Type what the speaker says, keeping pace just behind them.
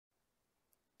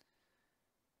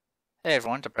Hey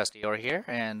everyone, Depressed Eeyore here,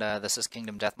 and this is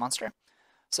Kingdom Death Monster.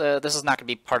 So this is not going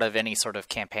to be part of any sort of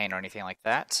campaign or anything like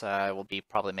that. I will be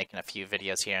probably making a few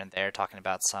videos here and there talking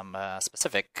about some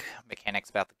specific mechanics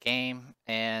about the game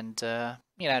and,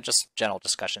 just general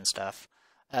discussion stuff.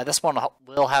 This one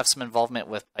will have some involvement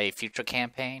with a future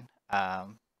campaign,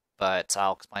 but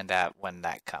I'll explain that when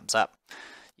that comes up.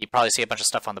 You probably see a bunch of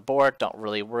stuff on the board. Don't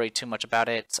really worry too much about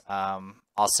it.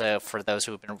 Also, for those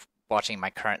who have been watching my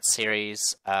current series,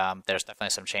 there's definitely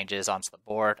some changes onto the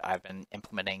board. I've been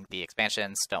implementing the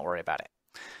expansions. Don't worry about it.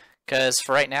 Because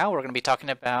for right now, we're going to be talking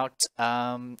about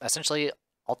essentially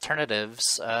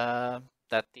alternatives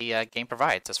that the game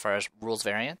provides as far as rules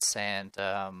variants and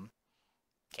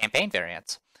campaign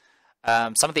variants.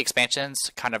 Some of the expansions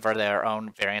kind of are their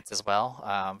own variants as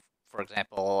well. For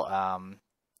example,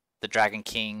 the Dragon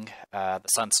King, the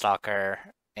Sunstalker,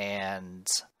 and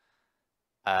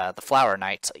the Flower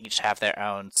Knights each have their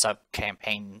own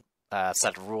sub-campaign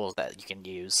set of rules that you can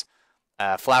use.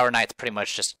 Flower Knights pretty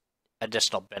much just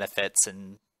additional benefits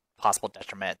and possible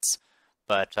detriments,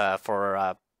 but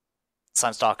for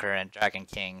Sunstalker and Dragon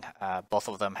King, both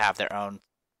of them have their own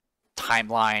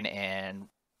timeline and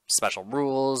special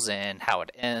rules and how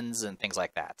it ends and things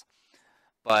like that.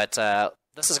 But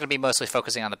this is going to be mostly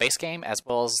focusing on the base game, as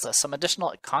well as some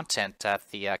additional content that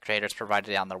the creators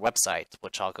provided on their website,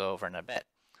 which I'll go over in a bit.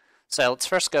 So let's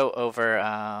first go over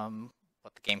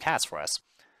what the game has for us.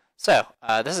 So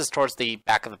this is towards the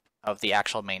back of the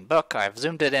actual main book. I've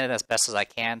zoomed it in as best as I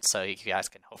can, so you guys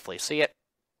can hopefully see it.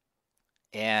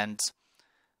 And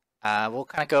we'll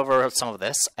kind of go over some of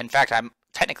this. In fact, I'm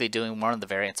technically doing one of the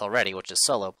variants already, which is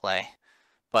solo play.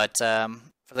 But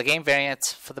for the game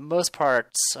variants, for the most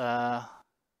part,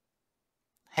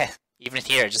 even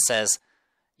here it just says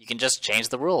you can just change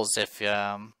the rules if you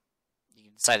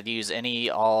decide to use any,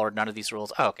 all, or none of these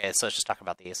rules. Oh, okay, so let's just talk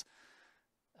about these.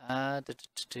 Yeah,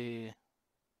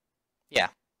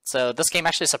 so this game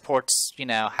actually supports,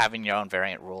 having your own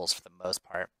variant rules for the most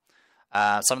part.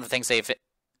 Some of the things they've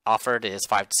offered is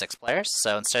 5 to 6 players.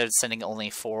 So instead of sending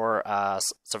only 4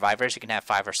 survivors, you can have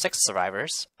 5 or 6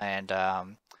 survivors, and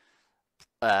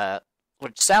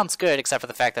which sounds good, except for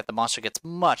the fact that the monster gets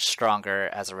much stronger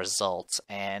as a result.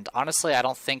 And honestly, I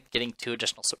don't think getting 2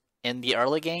 additional in the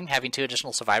early game, having 2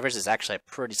 additional survivors is actually a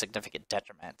pretty significant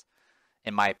detriment,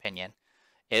 in my opinion.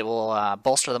 It will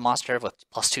bolster the monster with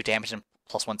 +2 damage and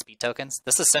 +1 speed tokens.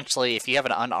 This essentially, if you have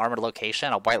an unarmored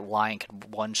location, a white lion can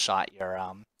one-shot your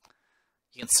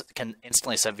you can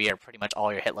instantly severe pretty much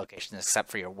all your hit locations except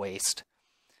for your waist.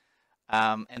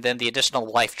 And then the additional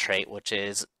life trait, which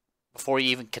is before you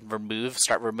even can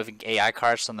start removing AI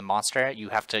cards from the monster, you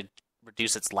have to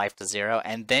reduce its life to 0,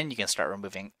 and then you can start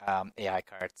removing AI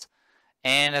cards.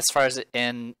 And as far as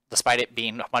despite it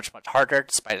being much harder,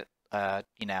 despite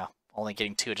only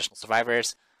getting 2 additional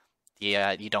survivors,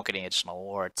 you don't get any additional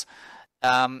awards.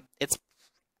 I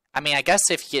guess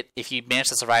if you manage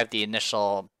to survive the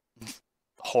initial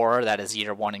horror that is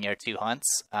year 1 and year 2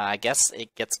 hunts, I guess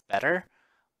it gets better.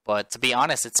 But to be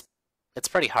honest, it's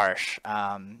pretty harsh.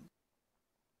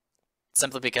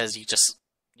 Simply because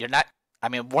you're not.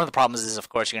 One of the problems is, of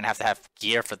course, you're gonna have to have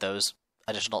gear for those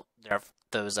additional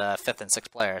 5th and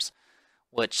 6th players,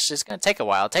 which is gonna take a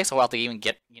while. It takes a while to even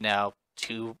get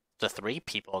 2 to 3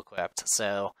 people equipped.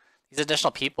 So these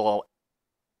additional people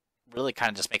really kind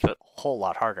of just make it a whole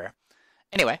lot harder.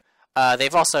 Anyway,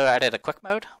 they've also added a quick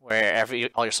mode where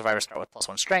all your survivors start with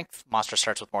 +1 strength. Monster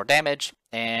starts with more damage,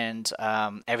 and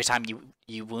every time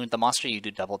you wound the monster, you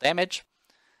do double damage.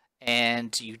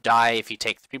 And you die if you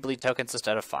take 3 bleed tokens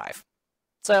instead of 5.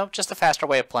 So, just a faster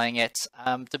way of playing it.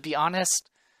 To be honest,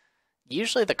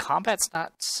 usually the combat's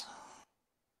not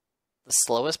the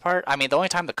slowest part. The only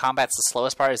time the combat's the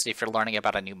slowest part is if you're learning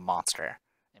about a new monster,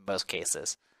 in most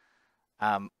cases.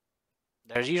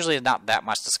 There's usually not that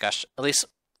much discussion. At least,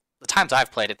 the times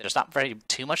I've played it, there's not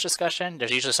too much discussion. There's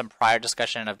usually some prior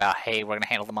discussion about, hey, we're going to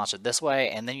handle the monster this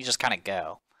way, and then you just kind of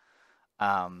go.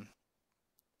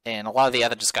 And a lot of the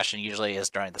other discussion usually is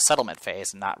during the settlement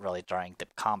phase and not really during the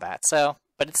combat. So,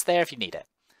 but it's there if you need it.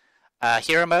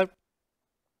 Hero mode.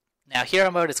 Now,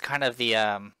 hero mode is kind of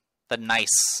the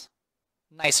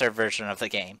nicer version of the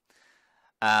game.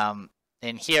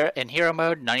 In hero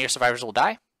mode, none of your survivors will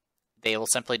die. They will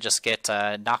simply just get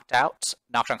knocked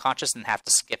unconscious, and have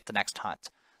to skip the next hunt.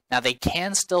 Now, they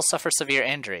can still suffer severe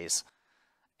injuries,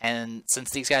 and since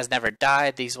these guys never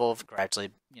died, these will gradually,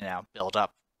 build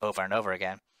up over and over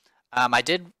again. I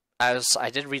did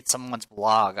read someone's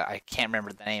blog, I can't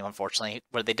remember the name, unfortunately,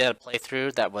 where they did a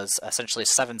playthrough that was essentially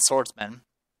 7 swordsmen,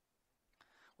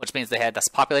 which means they had this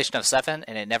population of 7,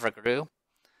 and it never grew.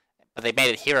 but they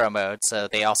made it hero mode, so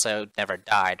they also never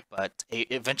died. But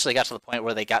it eventually got to the point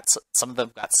where some of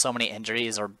them got so many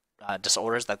injuries or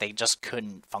disorders that they just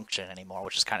couldn't function anymore,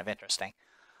 which is kind of interesting.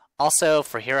 Also,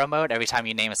 for hero mode, every time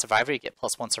you name a survivor, you get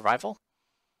 +1 survival.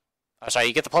 Oh, sorry,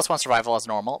 you get the +1 survival as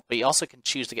normal, but you also can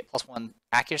choose to get +1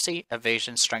 accuracy,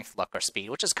 evasion, strength, luck, or speed,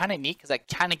 which is kind of neat because that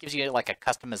kind of gives you like a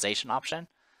customization option.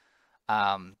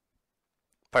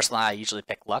 Personally, I usually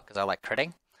pick luck because I like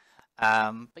critting.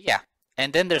 But yeah,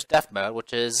 and then there's death mode,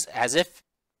 which is as if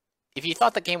you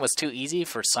thought the game was too easy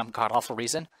for some god-awful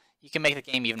reason, you can make the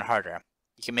game even harder.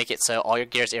 You can make it so all your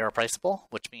gear is irreplaceable,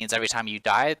 which means every time you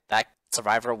die, that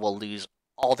survivor will lose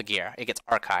all the gear. It gets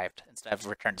archived instead of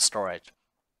returned to storage.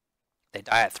 They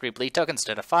die at 3 bleed tokens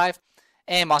instead of 5,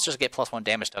 and monsters get +1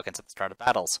 damage tokens at the start of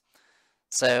battles.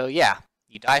 So yeah,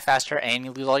 you die faster and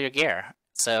you lose all your gear.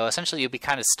 So essentially you'll be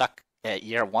kind of stuck at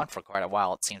year 1 for quite a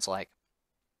while, it seems like.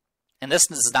 And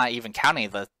this is not even counting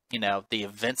the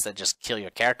events that just kill your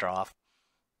character off.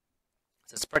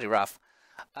 So it's pretty rough.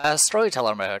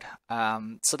 Storyteller mode.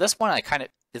 So this one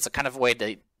it's a kind of way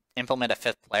to implement a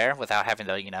 5th player without having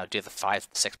to do the 5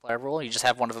 to 6 player rule. You just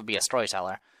have one of them be a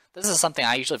storyteller. This is something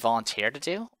I usually volunteer to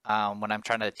do when I'm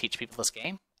trying to teach people this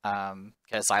game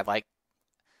because I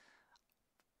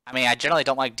generally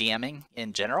don't like DMing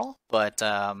in general, but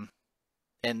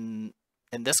in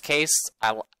this case,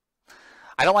 I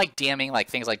don't like DMing like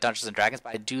things like Dungeons and Dragons,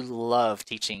 but I do love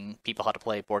teaching people how to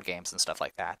play board games and stuff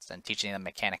like that, and teaching them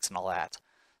mechanics and all that.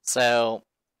 So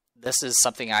this is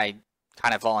something I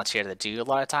kind of volunteer to do a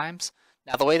lot of times.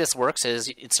 Now the way this works is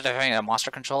instead of having a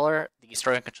monster controller, the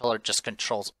historian controller just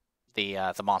controls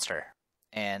the monster,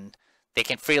 and they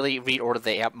can freely reorder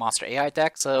the monster AI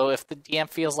deck. So if the DM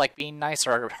feels like being nice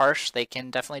or harsh, they can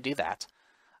definitely do that.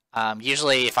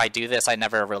 Usually, if I do this, I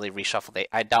never really reshuffle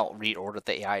I don't reorder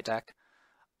the AI deck.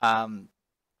 And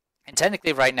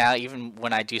technically right now, even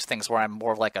when I do things where I'm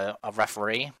more like a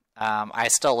referee, I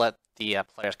still let the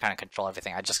players kind of control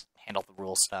everything. I just handle the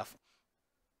rules stuff.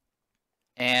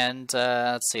 And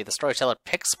let's see, the storyteller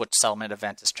picks which settlement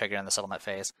event is triggered in the settlement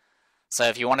phase. So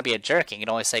if you want to be a jerk, you can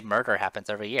always say murder happens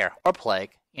every year, or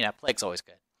plague. Plague's always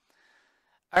good.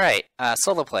 All right,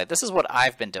 solo play. This is what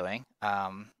I've been doing.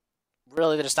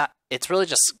 Really, it's really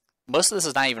just, most of this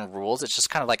is not even rules. It's just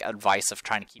kind of like advice of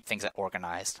trying to keep things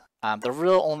organized. The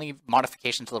real only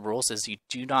modification to the rules is you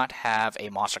do not have a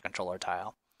monster controller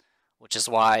tile, which is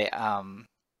why I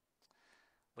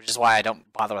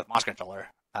don't bother with monster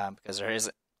controller,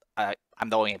 because I'm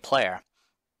the only player.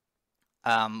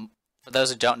 For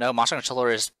those who don't know, monster controller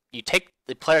is the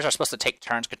players are supposed to take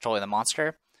turns controlling the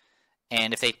monster,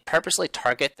 and if they purposely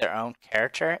target their own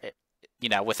character,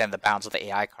 within the bounds of the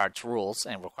AI card's rules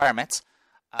and requirements,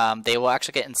 they will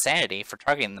actually get insanity for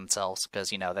targeting themselves,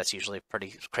 because that's usually a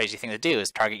pretty crazy thing to do,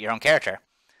 is target your own character.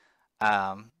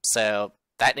 So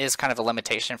that is kind of a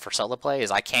limitation for solo play, is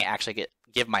I can't actually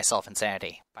give myself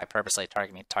insanity by purposely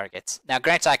targeting targets. Now,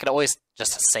 granted, I could always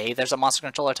just say there's a monster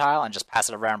controller tile and just pass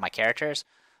it around my characters,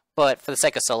 but for the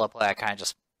sake of solo play, I kind of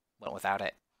just went without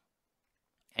it.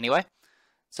 Anyway,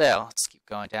 so let's keep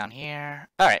going down here.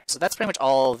 Alright, so that's pretty much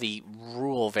all the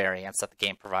rule variants that the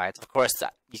game provides. Of course,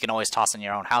 you can always toss in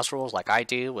your own house rules like I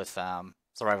do with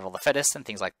survival of the fittest and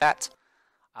things like that.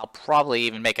 I'll probably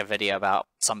even make a video about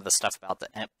some of the stuff about the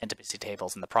intimacy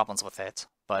tables and the problems with it.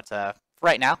 But for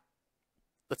right now,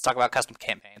 let's talk about custom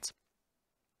campaigns.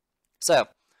 So,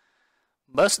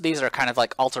 most of these are kind of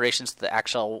like alterations to the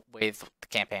actual way the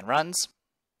campaign runs.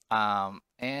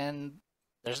 And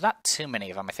there's not too many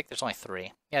of them. I think there's only 3.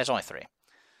 Yeah, there's only 3.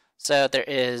 So there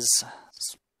is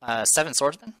 7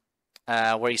 swordsmen,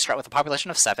 where you start with a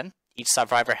population of 7. Each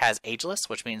survivor has ageless,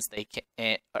 which means they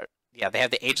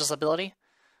have the ageless ability,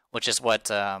 which is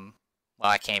what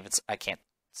I can't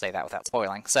say that without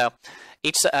spoiling. So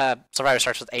each survivor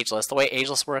starts with ageless. The way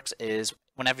ageless works is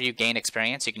whenever you gain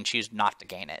experience, you can choose not to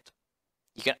gain it.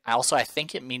 You can also, I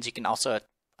think it means you can also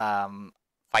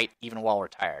fight even while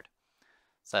retired.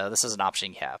 So this is an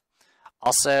option you have.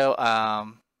 Also,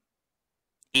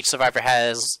 each survivor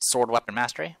has sword weapon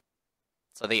mastery.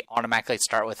 So they automatically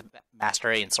start with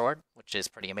mastery in sword, which is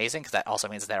pretty amazing because that also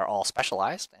means they're all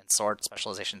specialized, and sword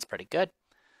specialization is pretty good.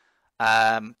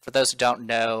 For those who don't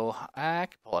know, I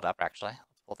can pull it up actually.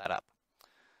 Let's pull that up.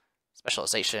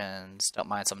 Specializations, don't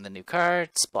mind some of the new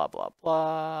cards, blah blah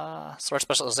blah. Sword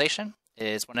specialization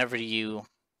is whenever you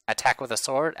attack with a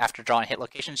sword, after drawing hit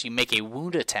locations, you make a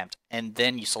wound attempt, and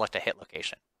then you select a hit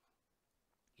location.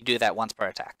 You do that once per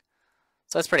attack.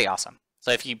 So that's pretty awesome.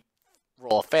 So if you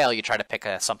roll a fail, you try to pick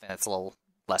something that's a little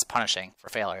less punishing for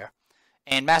failure.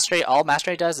 And mastery, all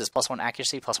mastery does is +1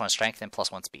 accuracy, +1 strength, and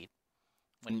 +1 speed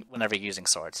whenever you're using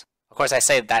swords. Of course, I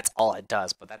say that's all it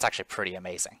does, but that's actually pretty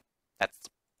amazing. That's,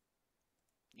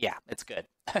 yeah, it's good.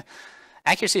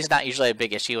 Accuracy is not usually a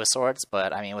big issue with swords,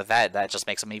 but I mean, with that just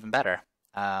makes them even better.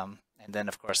 And then,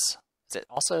 of course, is it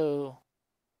also,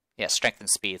 yeah, strength and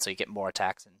speed, so you get more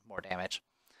attacks and more damage.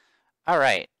 All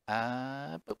right.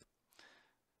 Boop.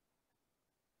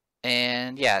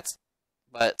 And yeah,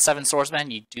 but Seven Swordsmen,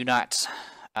 you do not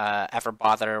ever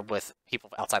bother with people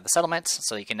outside the settlements,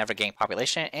 so you can never gain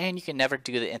population, and you can never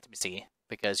do the intimacy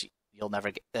because you'll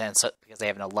never get, because they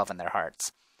have no love in their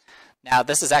hearts. Now,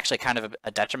 this is actually kind of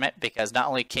a detriment because not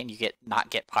only can you not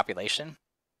get population,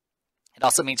 it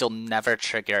also means you'll never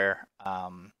trigger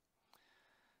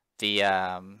the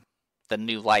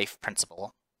new life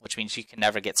principle, which means you can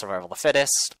never get survival of the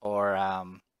fittest or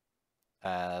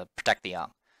protect the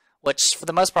young. Which, for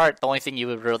the most part, the only thing you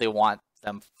would really want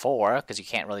them for, because you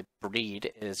can't really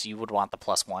breed, is you would want the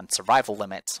 +1 survival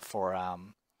limits for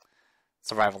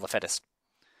survival of the fittest.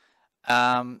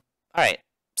 Alright,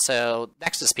 so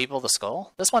next is People of the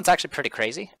Skull. This one's actually pretty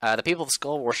crazy. The People of the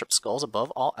Skull worship skulls above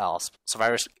all else.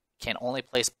 Survivors can only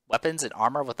place weapons and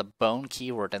armor with a bone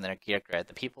keyword in their gear grid.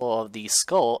 The People of the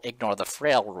Skull ignore the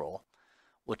frail rule,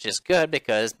 which is good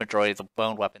because majority of the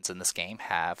bone weapons in this game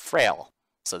have frail.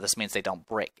 So this means they don't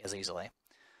break as easily.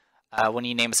 When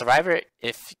you name a survivor,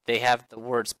 if they have the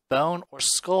words bone or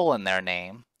skull in their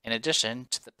name, in addition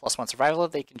to the +1 survival,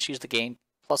 they can choose to gain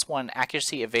 +1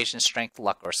 accuracy, evasion, strength,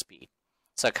 luck, or speed.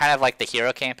 So kind of like the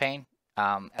hero campaign,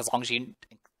 as long as you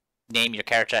name your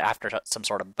character after some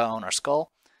sort of bone or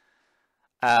skull,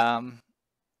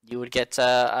 you would get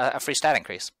a free stat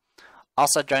increase.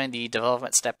 Also, during the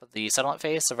development step of the settlement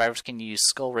phase, survivors can use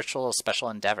Skull Ritual of Special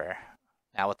Endeavor.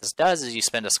 Now, what this does is you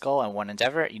spend a skull and 1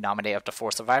 endeavor, you nominate up to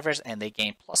 4 survivors, and they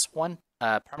gain +1,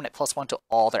 permanent +1 to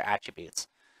all their attributes,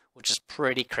 which is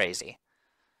pretty crazy.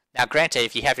 Now, granted,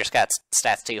 if you have your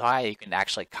stats too high, you can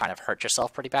actually kind of hurt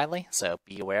yourself pretty badly, so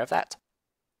be aware of that.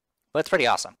 But it's pretty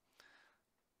awesome.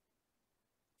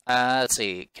 Let's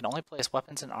see, can only place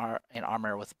weapons in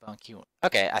armor with bone Q.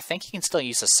 Okay, I think you can still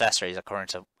use accessories according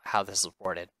to how this is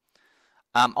worded.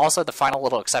 Also, the final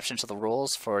little exception to the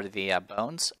rules for the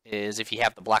bones is if you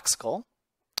have the black skull,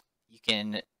 you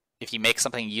can, if you make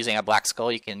something using a black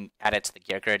skull, you can add it to the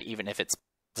gear grid, even if it's,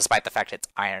 despite the fact it's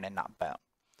iron and not bone.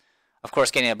 Of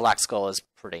course, getting a black skull is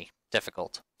pretty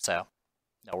difficult, so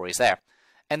no worries there.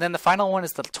 And then the final one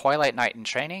is the Twilight Knight in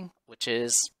training, which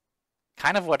is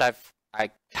kind of what it's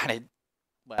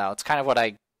kind of what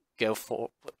I go for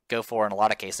in a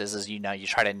lot of cases, is, you know, you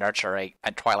try to nurture a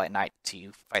Twilight Knight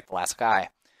to fight the last guy.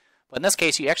 But in this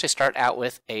case, you actually start out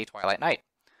with a Twilight Knight.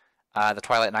 The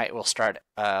Twilight Knight will start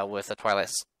with a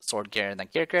Twilight Sword gear and then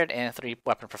gear grid, and 3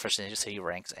 weapon proficiency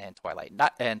ranks and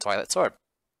Twilight Sword.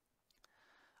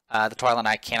 The Twilight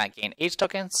Knight cannot gain age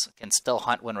tokens, can still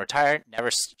hunt when retired,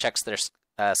 never checks their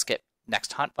skip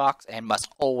next hunt box, and must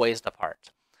always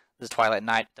depart. The Twilight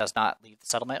Knight does not leave the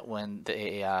settlement when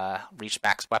they reach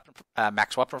max weapon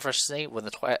proficiency with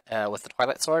the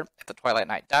Twilight Sword. If the Twilight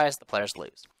Knight dies, the players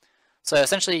lose. So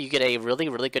essentially, you get a really,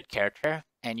 really good character,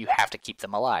 and you have to keep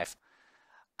them alive.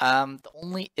 The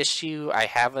only issue I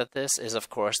have with this is, of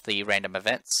course, the random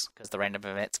events, because the random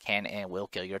events can and will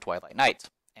kill your Twilight Knight,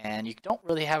 and you don't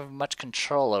really have much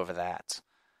control over that.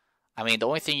 I mean, the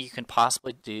only thing you can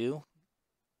possibly do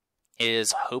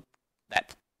is hope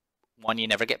that, one, you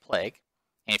never get plague,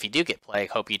 and if you do get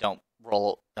plague, hope you don't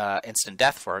roll instant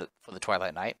death for the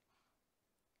Twilight Knight.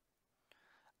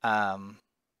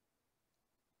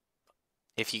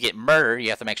 If you get murder, you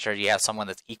have to make sure you have someone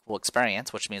that's equal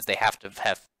experience, which means they have to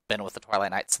have been with the Twilight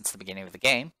Knight since the beginning of the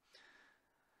game,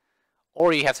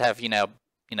 or you have to have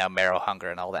marrow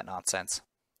hunger and all that nonsense.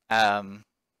 And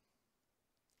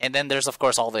then there's, of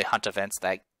course, all the hunt events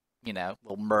that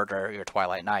will murder your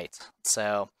Twilight Knight.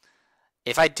 So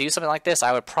if I do something like this,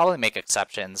 I would probably make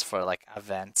exceptions for like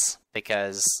events,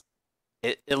 because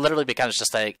it literally becomes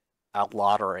just a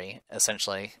lottery,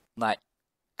 essentially.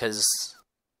 Because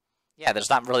there's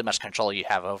not really much control you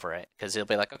have over it, because you'll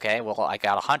be like, okay, well, I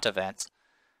got a hunt event,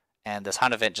 and this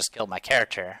hunt event just killed my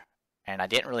character, and I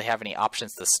didn't really have any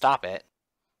options to stop it,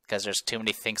 because there's too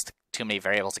many things, too many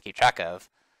variables to keep track of.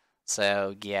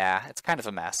 So yeah, it's kind of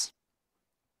a mess.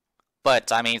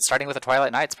 But I mean, starting with a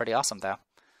Twilight Knight is pretty awesome, though.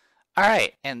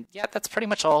 Alright, and yeah, that's pretty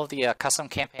much all of the custom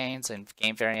campaigns and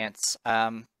game variants.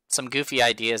 Some goofy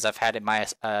ideas I've had in my,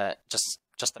 just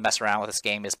to mess around with this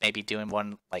game, is maybe doing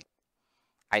one, like,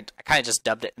 I kind of just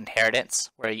dubbed it Inheritance,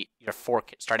 where your 4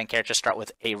 starting characters start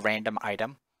with a random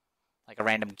item, like a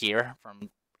random gear from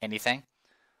anything,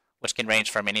 which can range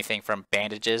from anything from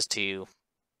bandages to,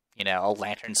 a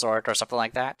lantern sword or something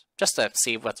like that, just to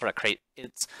see what sort of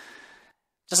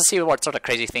just to see what sort of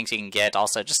crazy things you can get.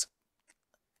 Also, just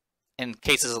in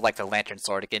cases of like the Lantern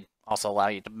Sword, it can also allow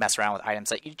you to mess around with items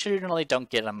that you generally don't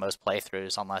get on most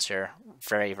playthroughs unless you're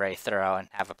very, very thorough and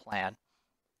have a plan.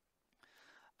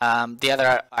 The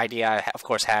other idea I, of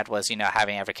course, had was,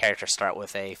 having every character start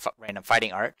with a random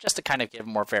fighting art, just to kind of give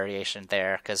more variation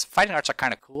there, because fighting arts are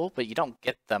kind of cool, but you don't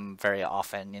get them very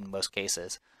often in most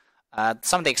cases.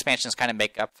 Some of the expansions kind of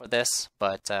make up for this,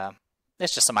 but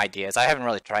it's just some ideas. I haven't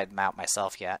really tried them out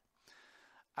myself yet.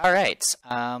 All right,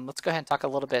 let's go ahead and talk a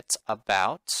little bit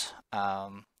about,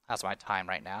 how's my time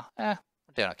right now? We're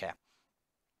doing okay.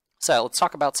 So let's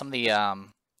talk about some of the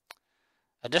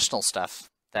additional stuff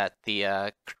that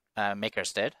the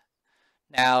makers did.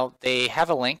 Now, they have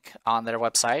a link on their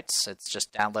website. It's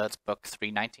just downloads book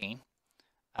 319.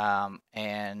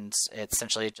 And it's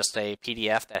essentially just a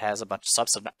PDF that has a bunch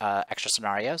of extra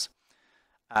scenarios.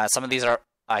 Some of these are,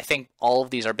 I think all of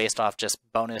these are based off just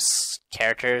bonus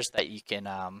characters that you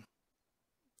can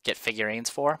get figurines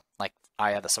for, like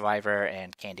Aya the Survivor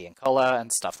and Candy and Cola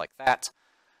and stuff like that.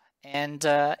 And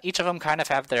each of them kind of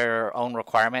have their own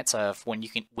requirements of when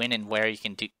and where you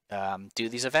can do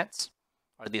these events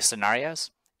or these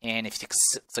scenarios. And if you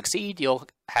succeed, you'll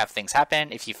have things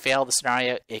happen. If you fail the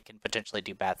scenario, it can potentially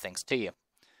do bad things to you.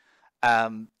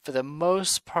 For the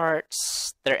most part,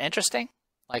 they're interesting.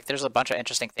 Like, there's a bunch of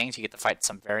interesting things. You get to fight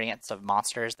some variants of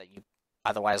monsters that you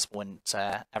otherwise wouldn't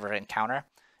ever encounter.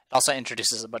 It also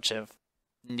introduces a bunch of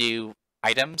new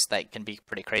items that can be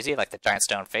pretty crazy, like the giant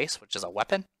stone face, which is a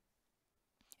weapon.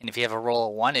 And if you have a roll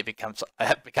of 1, it becomes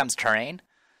terrain,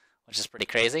 which is pretty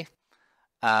crazy.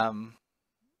 And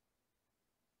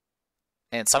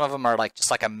some of them are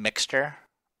just like a mixture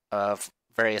of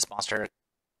various monster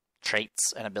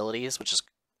traits and abilities, which is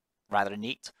rather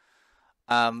neat.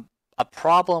 A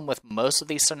problem with most of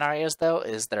these scenarios, though,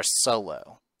 is they're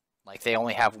solo. Like, they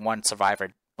only have one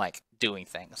survivor, doing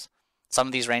things. Some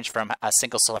of these range from a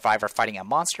single survivor fighting a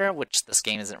monster, which this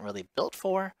game isn't really built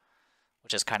for,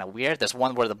 which is kind of weird. There's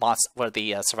one where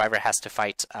the survivor has to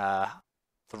fight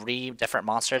 3 different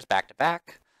monsters back to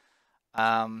back.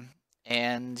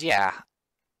 And yeah,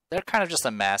 they're kind of just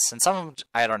a mess. And some of them,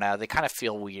 I don't know, they kind of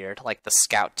feel weird, like the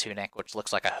scout tunic, which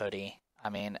looks like a hoodie. I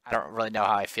mean, I don't really know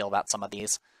how I feel about some of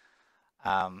these.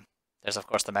 There's, of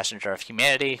course, the Messenger of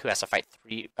Humanity, who has to fight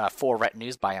 4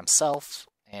 retinues by himself,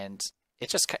 and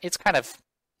it's kind of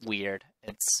weird.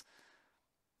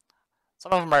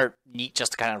 Some of them are neat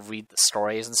just to kind of read the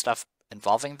stories and stuff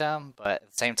involving them, but at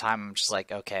the same time, I'm just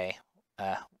like, okay,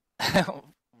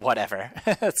 whatever,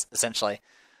 essentially.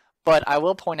 But I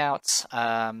will point out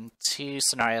 2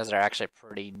 scenarios that are actually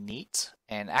pretty neat,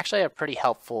 and actually are pretty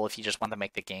helpful if you just want to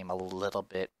make the game a little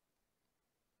bit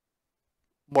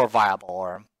more viable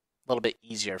or a little bit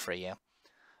easier for you.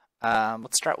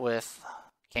 Let's start with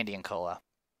Candy and Cola.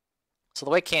 So the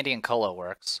way Candy and Cola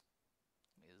works,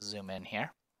 let me zoom in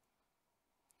here.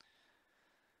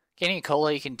 Candy and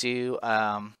Cola you can do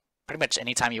pretty much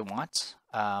anytime you want,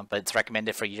 but it's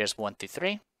recommended for years 1 through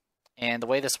 3. And the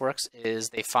way this works is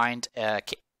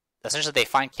essentially they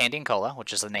find Candy and Cola,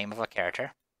 which is the name of a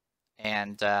character,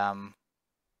 and oh,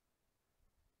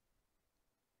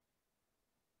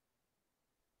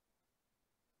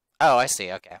 I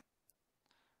see. Okay.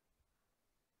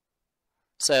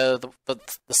 So the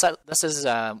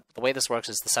way this works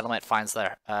is the settlement finds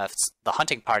the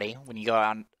hunting party. When you go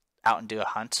out and do a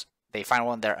hunt, they find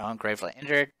one of their own gravely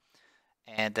injured,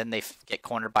 and then they get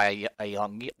cornered by a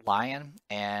young lion,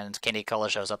 and Candy Cola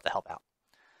shows up to help out.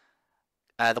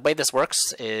 The way this works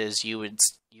is you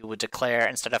would declare,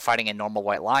 instead of fighting a normal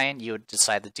white lion, you would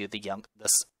decide to do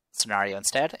this scenario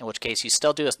instead. In which case, you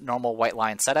still do a normal white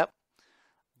lion setup,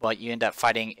 but you end up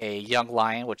fighting a young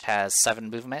lion, which has 7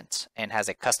 movement and has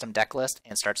a custom deck list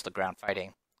and starts the ground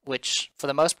fighting. Which, for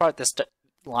the most part, this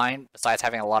line, besides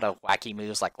having a lot of wacky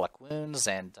moves like luck wounds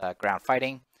and ground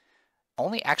fighting,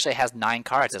 only actually has 9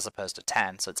 cards as opposed to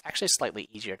 10, so it's actually slightly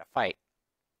easier to fight.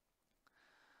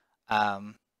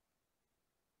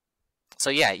 So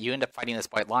yeah, you end up fighting this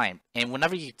white lion, and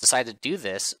whenever you decide to do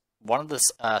this, one of the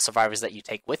survivors that you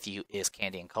take with you is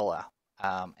Candy and Cola,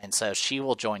 and so she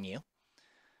will join you.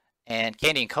 And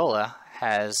Candy and Cola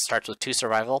starts with 2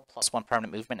 survival plus 1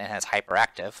 permanent movement and has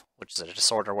hyperactive, which is a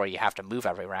disorder where you have to move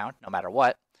every round, no matter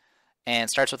what. And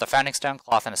starts with a founding stone,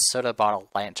 cloth, and a soda bottle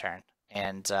lantern.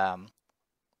 And the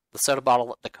soda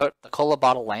bottle, the cola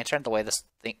bottle lantern, the way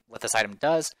what this item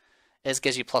does is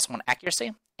gives you +1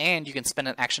 accuracy, and you can spend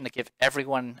an action to give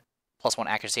everyone +1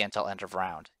 accuracy until end of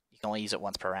round. You can only use it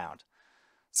once per round.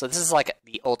 So this is like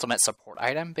the ultimate support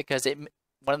item because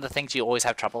one of the things you always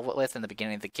have trouble with in the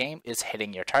beginning of the game is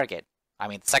hitting your target. I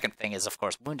mean, the second thing is, of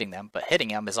course, wounding them, but hitting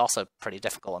them is also pretty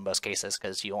difficult in most cases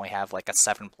because you only have like a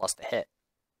 7+ to hit.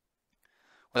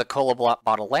 With a cola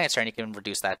bottle lantern, you can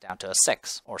reduce that down to a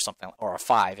 6 or something, or a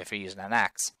 5 if you're using an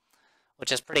axe,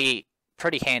 which is pretty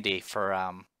handy for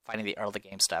fighting the early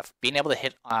game stuff. Being able to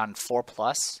hit on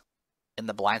 4+ in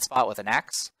the blind spot with an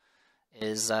axe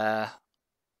is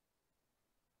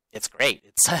it's great.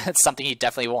 It's something you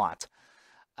definitely want.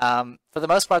 For the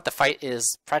most part, the fight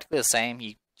is practically the same.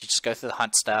 You just go through the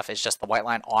hunt stuff. It's just the white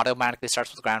line automatically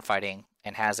starts with ground fighting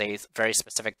and has a very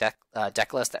specific deck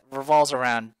list that revolves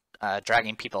around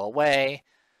dragging people away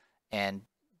and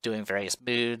doing various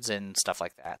moods and stuff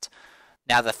like that.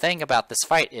 Now, the thing about this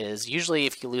fight is, usually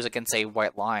if you lose against a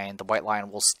white lion, the white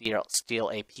lion will steal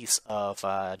a piece of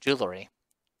jewelry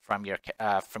from your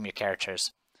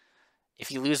characters.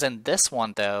 If you lose in this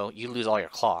one, though, you lose all your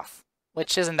cloth,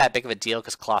 which isn't that big of a deal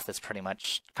because cloth is pretty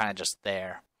much kind of just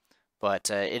there. But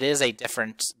it is a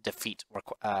different defeat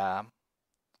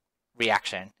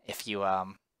reaction if you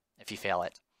fail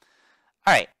it.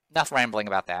 All right, enough rambling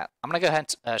about that. I'm gonna go ahead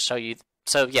and show you.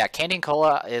 So yeah, Candy and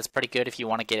Cola is pretty good if you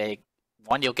want to get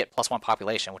you'll get +1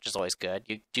 population, which is always good.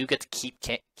 You do get to keep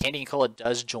Candy and Cola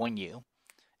does join you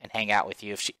and hang out with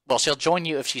you. She'll join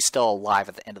you if she's still alive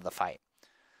at the end of the fight.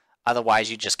 Otherwise,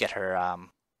 you just get her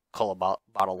cola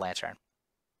bottle lantern,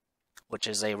 which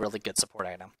is a really good support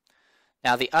item.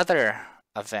 Now, the other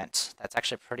event that's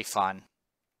actually pretty fun,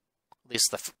 at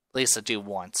least to do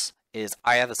once, is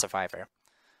Aya the Survivor.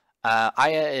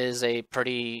 Aya is a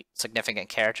pretty significant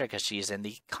character because she's in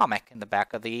the comic in the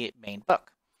back of the main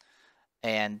book.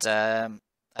 And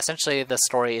essentially, the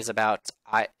story is about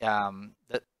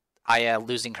Aya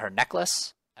losing her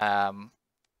necklace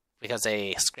because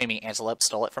a screaming antelope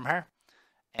stole it from her.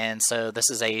 And so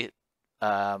this is a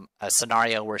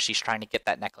scenario where she's trying to get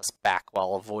that necklace back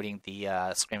while avoiding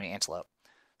the screaming antelope.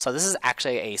 So this is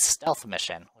actually a stealth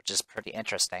mission, which is pretty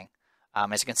interesting.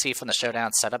 As you can see from the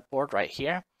showdown setup board right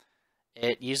here,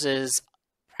 it uses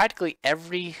practically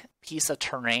every piece of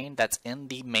terrain that's in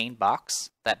the main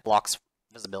box that blocks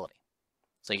visibility.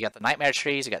 So you got the nightmare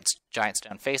trees, you got giant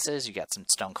stone faces, you got some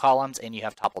stone columns, and you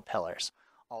have toppled pillars.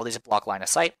 All these block line of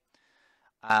sight.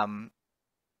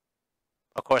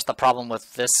 Of course, the problem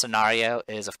with this scenario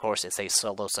is, of course, it's a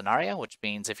solo scenario, which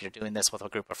means if you're doing this with a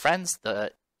group of friends,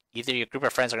 either your group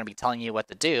of friends are going to be telling you what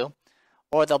to do,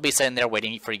 or they'll be sitting there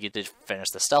waiting for you to finish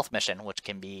the stealth mission, which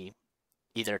can be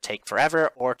either take forever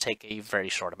or take a very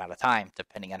short amount of time,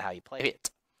 depending on how you play it.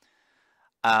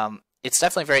 It's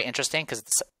definitely very interesting because,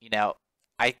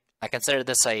 I consider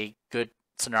this a good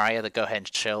scenario to go ahead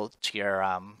and show to your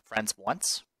friends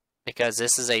once, because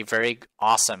this is a very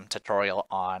awesome tutorial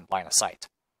on line of sight.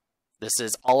 This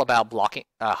is all about blocking,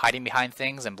 hiding behind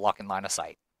things and blocking line of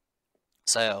sight.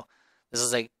 So this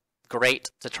is a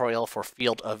great tutorial for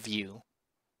field of view,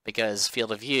 because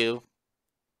field of view,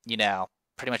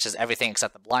 pretty much is everything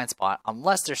except the blind spot,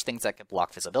 unless there's things that can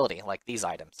block visibility, like these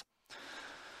items.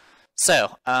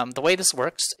 So the way this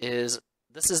works is,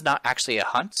 this is not actually a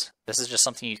hunt. This is just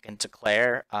something you can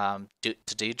declare to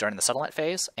do during the settlement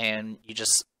phase, and you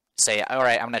just say, all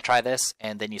right, I'm going to try this,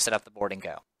 and then you set up the board and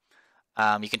go.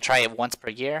 You can try it once per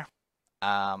year,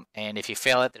 and if you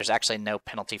fail it, there's actually no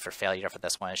penalty for failure for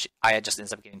this one. Aya just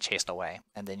ends up getting chased away,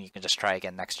 and then you can just try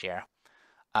again next year.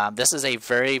 This is a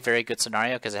very, very good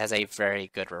scenario because it has a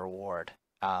very good reward.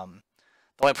 The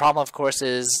only problem, of course,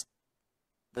 is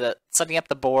the setting up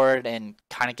the board and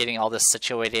kind of getting all this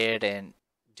situated and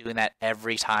doing that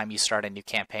every time you start a new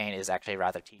campaign is actually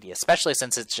rather tedious, especially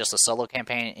since it's just a solo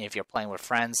campaign, and if you're playing with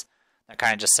friends, they're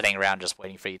kind of just sitting around just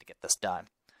waiting for you to get this done.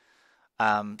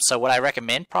 So what I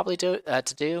recommend probably to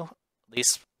do, at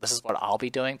least this is what I'll be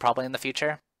doing probably in the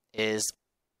future, is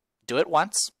do it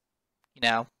once,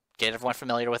 get everyone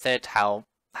familiar with it, how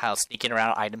sneaking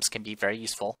around items can be very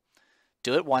useful.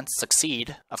 Do it once,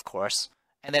 succeed, of course,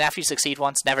 and then after you succeed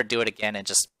once, never do it again and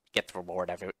just get the reward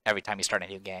every time you start a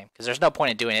new game. Because there's no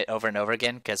point in doing it over and over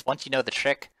again, because once you know the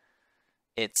trick,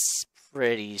 it's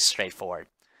pretty straightforward.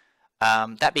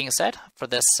 That being said, for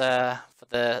this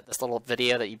little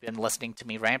video that you've been listening to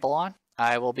me ramble on,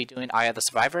 I will be doing Aya the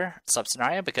Survivor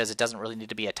sub-scenario because it doesn't really need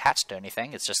to be attached to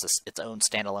anything. It's just its own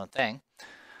standalone thing.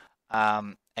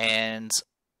 And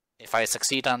if I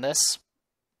succeed on this,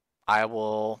 I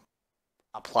will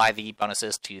apply the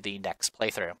bonuses to the next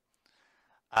playthrough.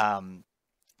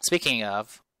 Speaking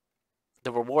of,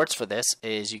 the rewards for this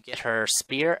is you get her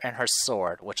spear and her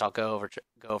sword, which I'll go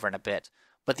over in a bit.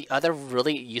 But the other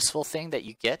really useful thing that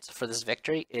you get for this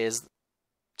victory is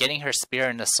getting her spear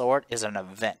and the sword is an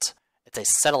event. It's a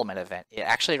settlement event. It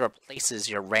actually replaces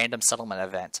your random settlement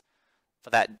event for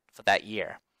that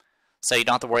year. So you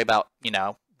don't have to worry about,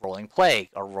 rolling Plague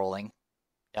or rolling,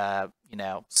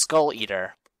 Skull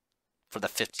Eater for the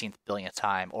 15th billionth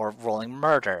time, or rolling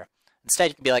Murder. Instead,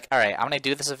 you can be like, all right, I'm going to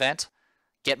do this event,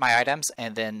 get my items,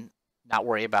 and then not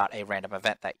worry about a random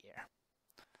event that year.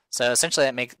 So essentially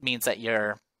that means that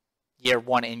your year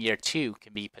 1 and year 2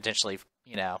 can be potentially,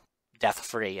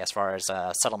 death-free as far as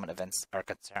settlement events are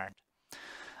concerned.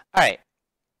 All right.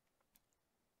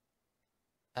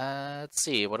 Let's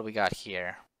see, what do we got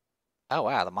here? Oh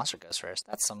wow, the monster goes first.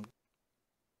 That's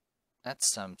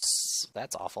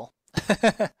awful.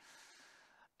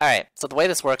 Alright, so the way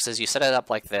this works is you set it up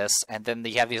like this, and then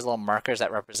you have these little markers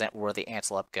that represent where the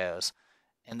antelope goes.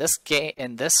 In this game,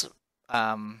 there's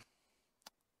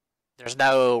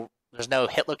no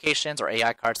hit locations or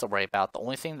AI cards to worry about. The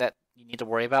only thing that you need to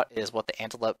worry about is what the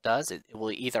antelope does. It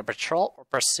will either patrol or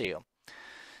pursue.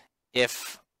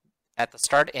 If at the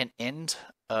start and end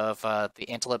of the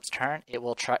antelope's turn, it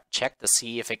will check to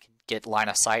see if it can get line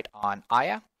of sight on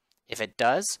Aya. If it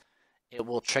does, it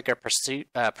will trigger pursue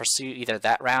either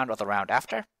that round or the round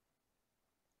after.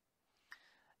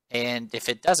 And if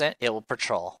it doesn't, it will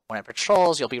patrol. When it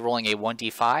patrols, you'll be rolling a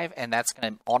 1d5, and that's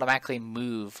going to automatically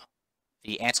move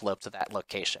the antelope to that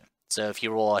location. So if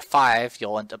you roll a 5,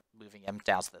 you'll end up moving him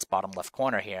down to this bottom left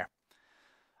corner here.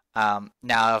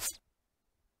 Now,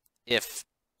 if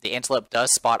the antelope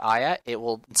does spot Aya, it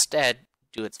will instead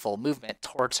do its full movement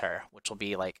towards her, which will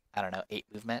be like, I don't know, 8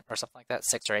 movement or something like that,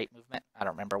 6 or 8 movement, I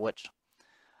don't remember which.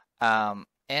 And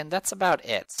that's about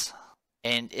it.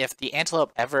 And if the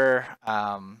antelope ever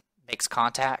makes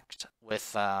contact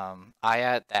with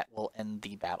Aya, that will end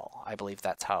the battle. I believe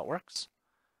that's how it works.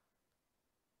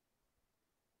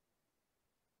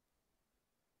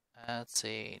 Let's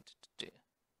see.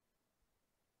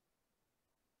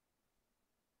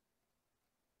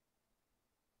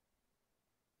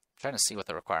 Trying to see what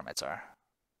the requirements are.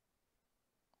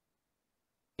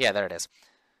 Yeah, there it is.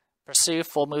 Pursue,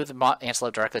 full move the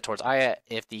antelope directly towards Aya.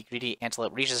 If the greedy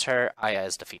antelope reaches her, Aya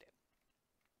is defeated.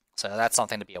 So that's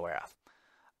something to be aware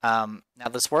of. Now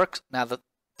this works. Now the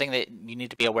thing that you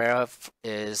need to be aware of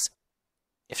is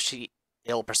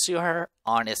it'll pursue her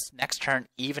on its next turn,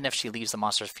 even if she leaves the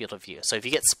monster's field of view. So if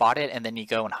you get spotted and then you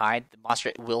go and hide, the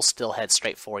monster will still head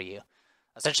straight for you.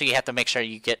 Essentially, you have to make sure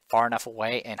you get far enough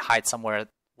away and hide somewhere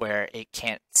where it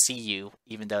can't see you,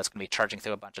 even though it's going to be charging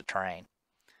through a bunch of terrain.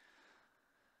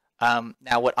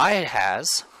 Now, what Aya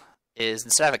has is,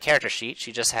 instead of a character sheet,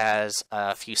 she just has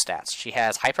a few stats. She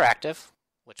has hyperactive,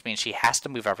 which means she has to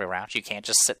move every round. She can't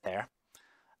just sit there.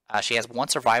 She has 1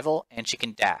 survival, and she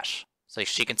can dash. So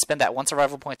she can spend that 1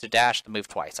 survival point to dash to move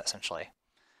twice, essentially.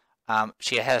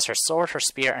 She has her sword, her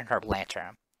spear, and her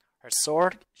lantern. Her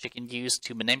sword she can use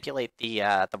to manipulate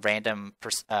the random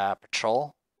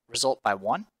patrol result by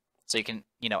 1. So you can,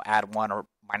 add 1 or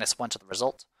minus 1 to the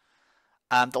result.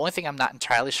 The only thing I'm not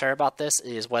entirely sure about this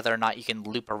is whether or not you can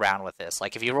loop around with this.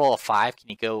 Like, if you roll a 5, can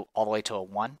you go all the way to a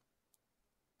 1?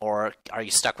 Or are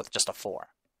you stuck with just a 4?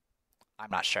 I'm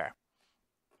not sure.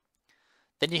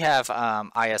 Then you have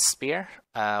Aya's spear.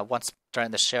 Once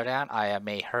during the showdown, Aya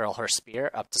may hurl her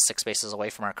spear up to 6 spaces away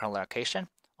from her current location.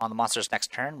 On the monster's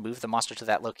next turn, move the monster to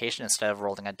that location instead of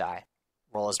rolling a die.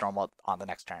 Roll as normal on the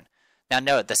next turn. Now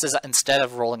note, this is instead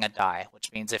of rolling a die,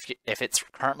 which means if it's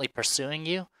currently pursuing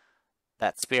you,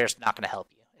 that spear is not going to help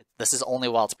you. This is only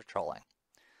while it's patrolling.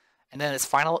 And then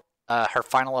her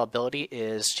final ability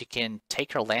is she can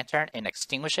take her lantern and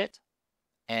extinguish it,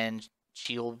 and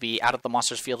she will be out of the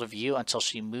monster's field of view until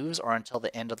she moves or until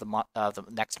the end of the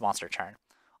next monster turn.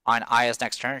 On Aya's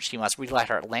next turn, she must relight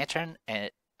her lantern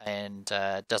and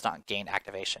does not gain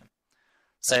activation.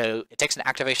 So it takes an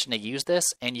activation to use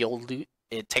this, and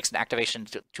it takes an activation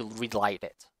to relight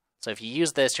it. So if you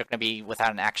use this, you're going to be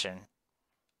without an action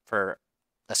for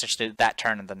essentially that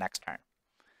turn and the next turn.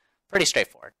 Pretty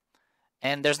straightforward.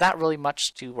 And there's not really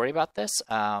much to worry about this.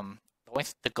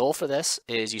 The goal for this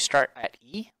is you start at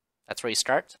E, that's where you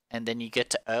start, and then you get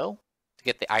to O to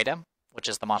get the item, which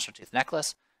is the Monster Tooth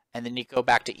Necklace, and then you go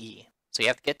back to E. So you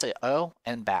have to get to O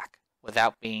and back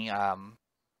without being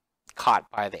caught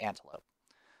by the antelope.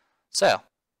 So,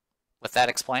 with that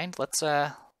explained, let's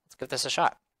give this a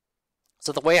shot.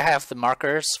 So the way I have the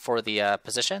markers for the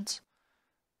positions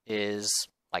is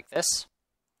like this.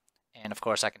 And of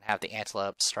course I can have the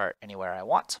antelope start anywhere I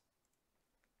want.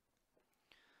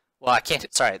 Well, I can't,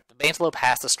 sorry, the antelope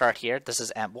has to start here. This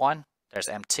is M1, there's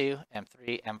M2,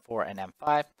 M3, M4, and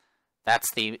M5.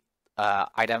 That's the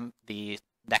item, the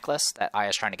necklace that Aya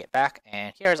is trying to get back,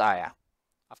 and here's Aya.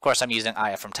 Of course I'm using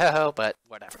Aya from Toho, but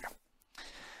whatever.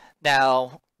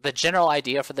 Now, the general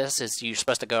idea for this is you're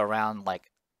supposed to go around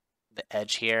like the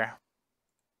edge here,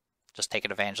 just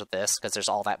taking advantage of this because there's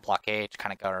all that blockade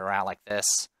kind of going around like this.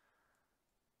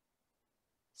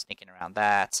 Sneaking around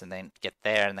that, and then get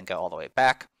there, and then go all the way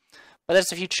back. But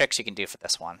there's a few tricks you can do for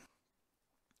this one.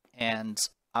 And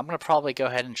I'm going to probably go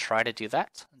ahead and try to do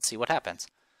that and see what happens.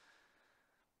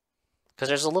 Because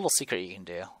there's a little secret you can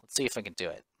do. Let's see if we can do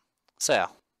it. So,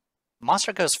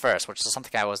 monster goes first, which is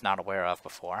something I was not aware of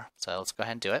before. So let's go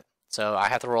ahead and do it. So I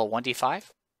have to roll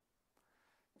 1d5,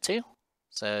 2.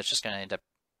 So it's just going to end up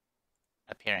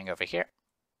appearing over here.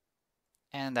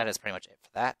 And that is pretty much it for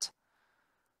that.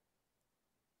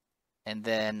 And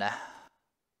then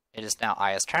it is now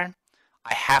Aya's turn.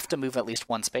 I have to move at least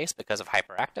one space because of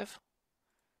hyperactive.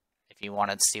 If you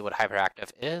wanted to see what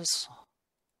hyperactive is,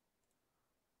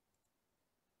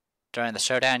 during the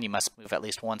showdown, you must move at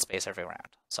least one space every round.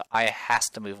 So Aya has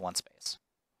to move one space.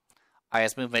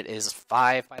 Aya's movement is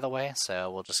 5, by the way, so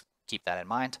we'll just keep that in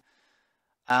mind.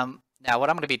 Now, what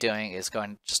I'm going to be doing is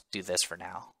going to just do this for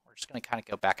now. We're just going to kind of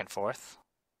go back and forth.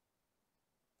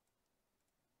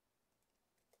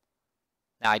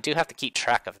 Now, I do have to keep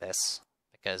track of this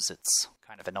because it's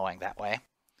kind of annoying that way.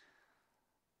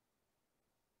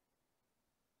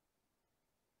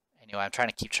 Anyway, I'm trying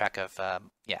to keep track of,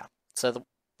 yeah. So the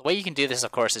way you can do this,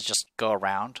 of course, is just go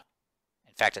around.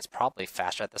 In fact, it's probably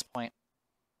faster at this point.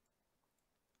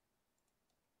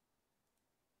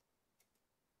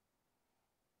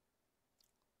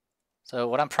 So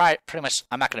what I'm pretty much,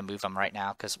 I'm not going to move him right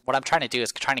now, because what I'm trying to do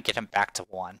is trying to get him back to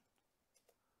 1,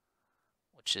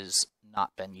 which has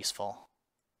not been useful.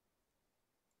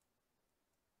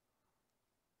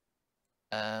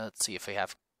 Let's see if we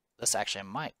have, this actually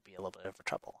might be a little bit of a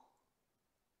trouble.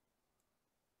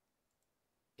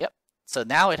 Yep, so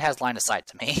now it has line of sight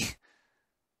to me.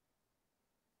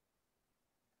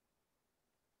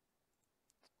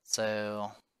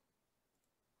 So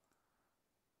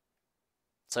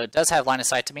it does have line of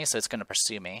sight to me, so it's going to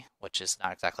pursue me, which is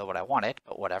not exactly what I wanted,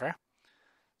 but whatever.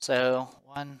 So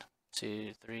 1,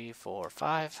 2, 3, 4,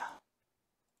 5.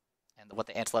 And what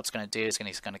the antelope's going to do is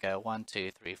he's going to go 1,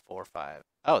 2, 3, 4, 5.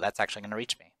 Oh, that's actually going to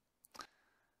reach me.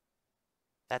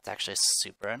 That's actually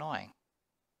super annoying.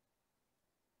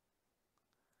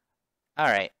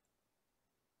 Alright.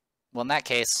 Well, in that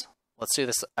case, let's do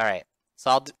this. Alright.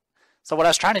 So what I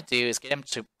was trying to do is get him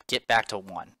to get back to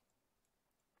 1.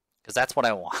 Because that's what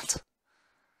I want.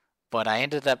 But I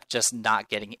ended up just not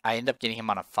getting, I ended up getting him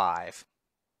on a 5.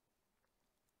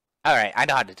 Alright, I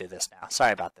know how to do this now.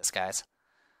 Sorry about this, guys.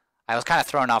 I was kind of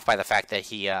thrown off by the fact that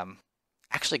he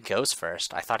actually goes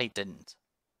first. I thought he didn't.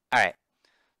 Alright,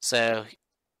 so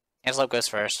antelope goes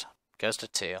first, goes to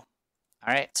 2.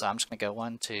 Alright, so I'm just going to go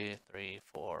 1, 2, 3,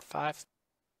 4, 5.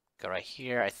 Go right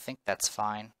here. I think that's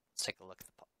fine. Let's take a look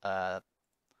at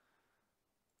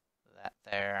that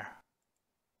there.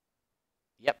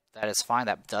 Yep, that is fine.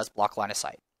 That does block line of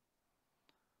sight.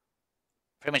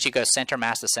 Pretty much you go center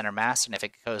mass to center mass, and if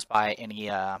it goes by any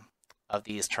of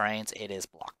these terrains, it is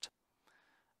blocked.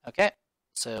 Okay,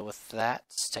 so with that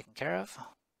taken care of,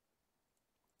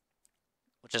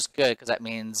 which is good because that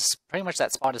means pretty much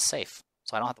that spot is safe,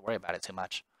 so I don't have to worry about it too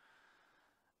much.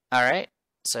 Alright,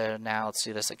 so now let's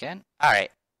do this again.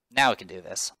 Alright, now we can do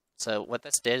this. So what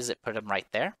this did is it put him right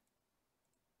there.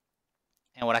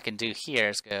 And what I can do here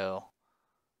is go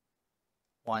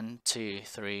 1, 2,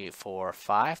 3, 4,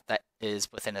 5. That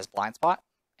is within his blind spot,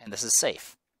 and this is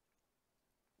safe.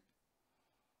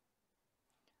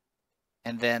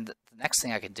 And then the next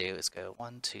thing I can do is go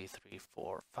 1, 2, 3,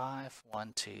 4, 5,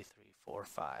 1, 2, 3, 4,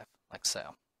 5, like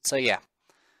so. So yeah,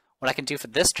 what I can do for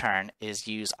this turn is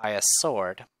use Aya's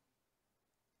sword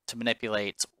to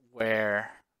manipulate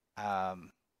where. Well,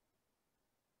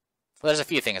 there's a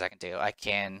few things I can do. I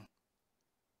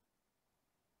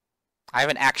have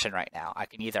an action right now. I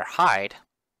can either hide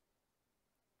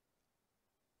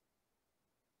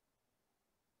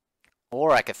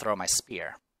or I could throw my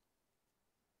spear.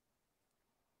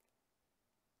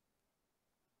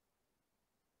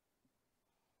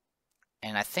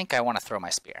 And I think I want to throw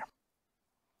my spear.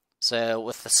 So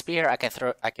with the spear, I can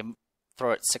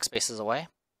throw it 6 spaces away.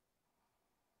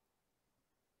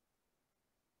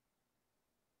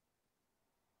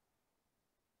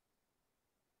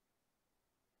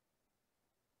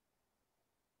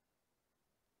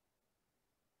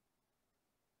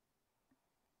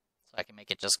 So I can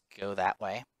make it just go that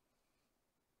way.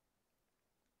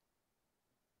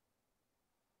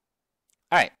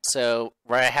 Alright, so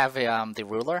where I have the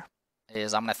ruler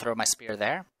is I'm going to throw my spear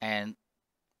there, and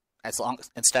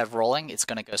instead of rolling, it's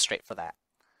going to go straight for that.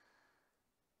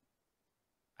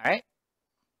 Alright.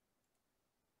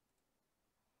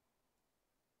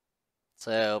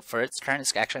 So for its turn,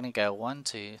 it's actually going to go 1,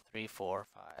 2, 3, 4,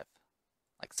 5,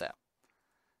 like so.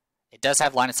 It does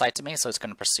have line of sight to me, so it's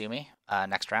going to pursue me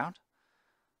next round.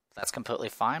 That's completely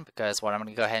fine, because what I'm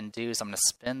going to go ahead and do is I'm going to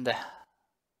spin the...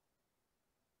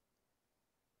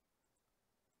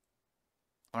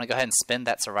 I'm going to go ahead and spin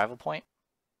that survival point.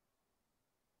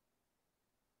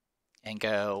 And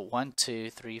go 1, 2,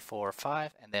 3, 4,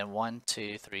 5, and then 1,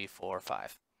 2, 3, 4,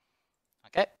 5.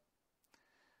 Okay.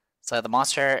 So the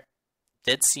monster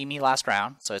did see me last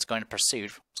round, so it's going to pursue.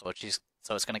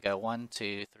 So it's going to go 1,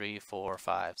 2, 3, 4,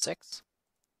 5, 6.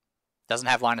 Doesn't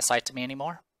have line of sight to me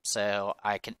anymore, so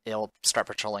it'll start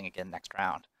patrolling again next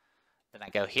round. Then I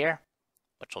go here,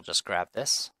 which will just grab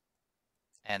this,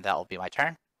 and that will be my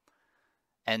turn.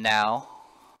 And now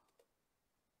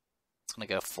it's going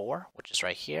to go 4, which is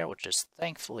right here, which is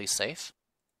thankfully safe.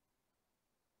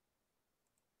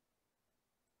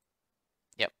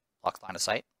 Yep, blocked line of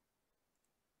sight.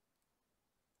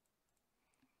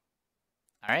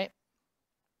 All right.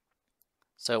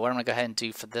 So what I'm going to go ahead and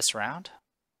do for this round,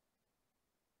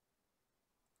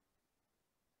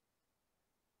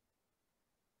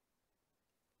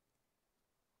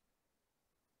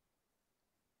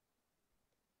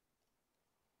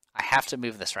 I have to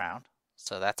move this round,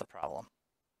 so that's a problem.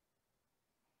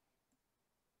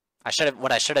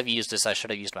 What I should have used is I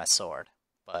should have used my sword,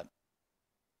 but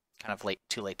kind of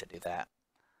too late to do that.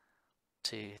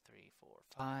 2, 3, 4,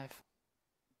 5.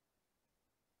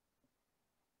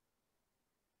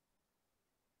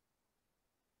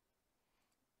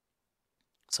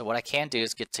 So what I can do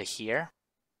is get to here.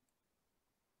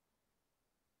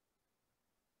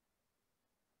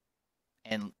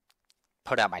 And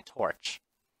put out my torch,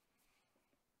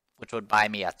 which would buy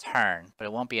me a turn, but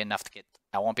it won't be enough to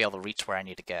I won't be able to reach where I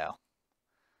need to go.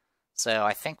 So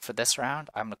I think for this round,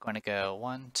 I'm going to go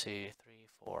 1, 2, 3,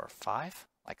 4, 5,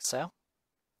 like so.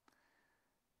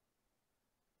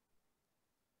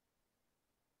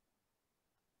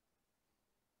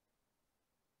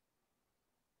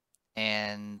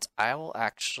 And I will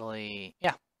actually,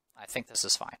 yeah, I think this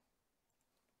is fine.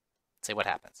 Let's see what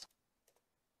happens.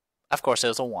 Of course, it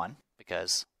was a 1,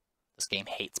 because this game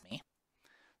hates me.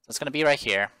 So it's going to be right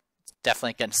here. It's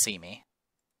definitely going to see me.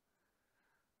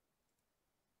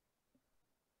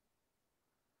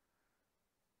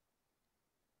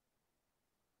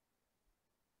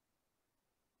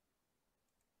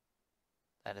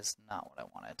 That is not what I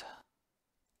wanted.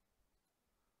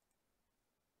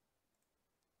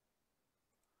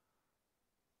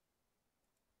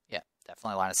 Yeah,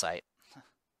 definitely line of sight.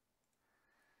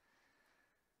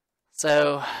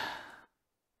 So,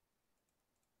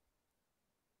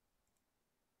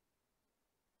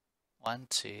 one,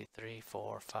 2, 3,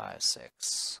 4, 5,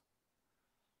 6.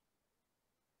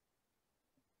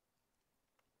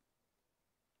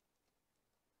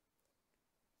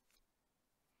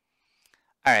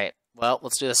 All right, well,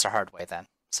 let's do this the hard way then.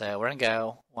 So we're gonna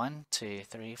go 1, 2,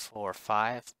 3, 4,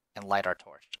 5, and light our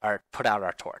torch, or put out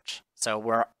our torch. So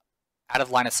we're out of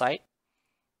line of sight.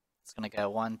 It's gonna go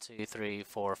 1, 2, 3,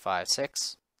 4, 5,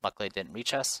 6. Luckily, it didn't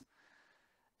reach us.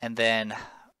 And then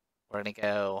we're gonna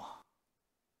go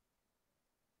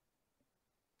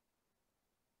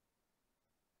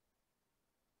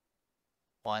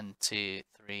 1, 2,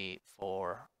 3,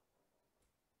 4,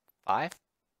 5.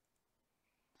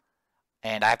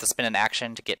 And I have to spin an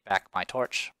action to get back my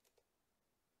torch.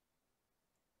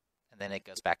 And then it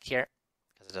goes back here,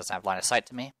 because it doesn't have line of sight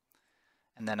to me.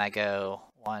 And then I go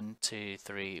 1, 2,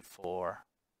 3, 4,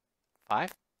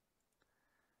 5.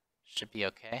 Should be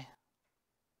okay.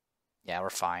 Yeah, we're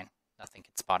fine. Nothing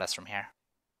can spot us from here.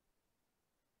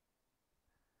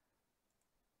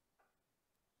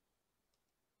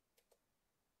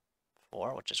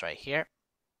 Four, which is right here.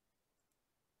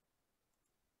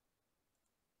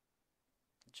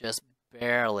 Just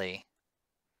barely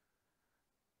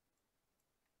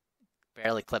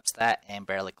clips that and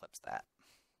barely clips that.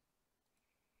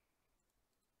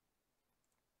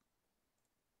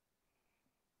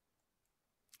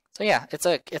 So yeah, it's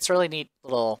a really neat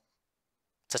little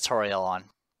tutorial on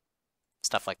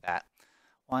stuff like that.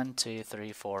 1, 2,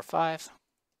 3, 4, 5.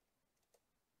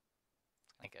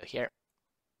 I go here.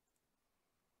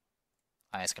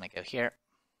 I is going to go here.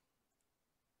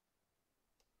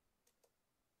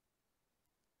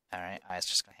 Alright, I is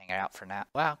just going to hang out for now.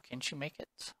 Wow, can't you make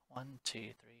it? 1, 2,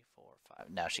 3, 4, 5.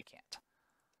 No, she can't.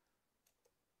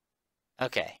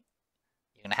 Okay.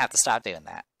 You're going to have to stop doing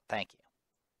that. Thank you.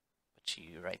 Put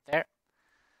you right there.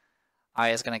 I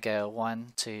is going to go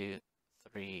 1, 2,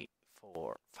 3,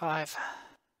 4, 5. I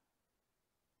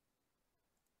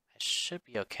should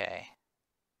be okay.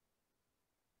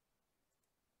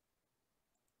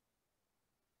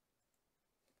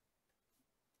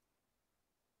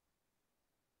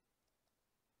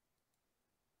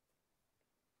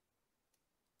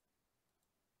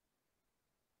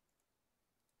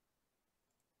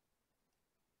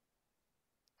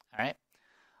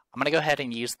 I'm going to go ahead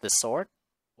and use this sword,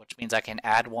 which means I can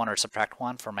add 1 or subtract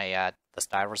 1 for my this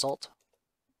die result.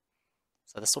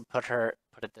 So this will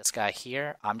put this guy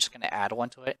here. I'm just going to add 1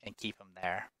 to it and keep him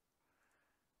there.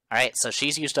 Alright, so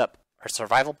she's used up her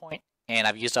survival point, and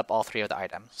I've used up all 3 of the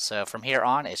items. So from here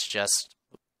on, it's just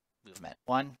movement.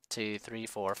 1, 2, 3,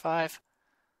 4, 5.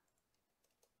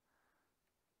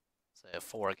 So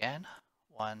 4 again.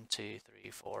 1, 2,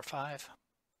 3, 4, 5.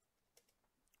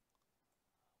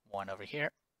 1 over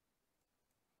here.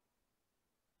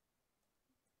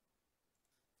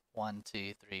 1,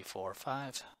 2, 3, 4,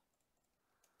 5.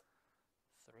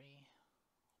 3.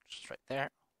 Just right there.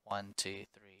 1, 2, 3,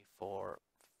 4,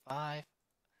 5.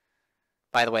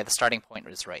 By the way, the starting point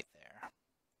is right there.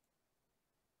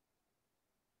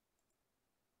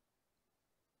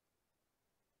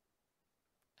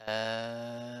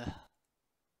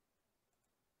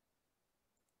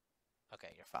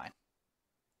 Okay, you're fine.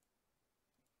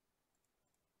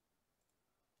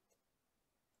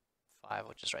 5,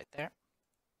 which is right there.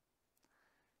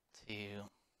 2.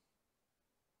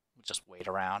 We'll just wait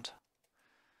around.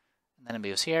 And then it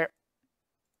moves here.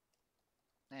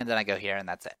 And then I go here, and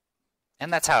that's it.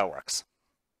 And that's how it works.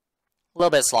 A little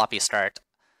bit sloppy start.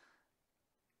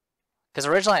 Because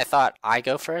originally I thought I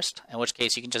go first, in which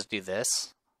case you can just do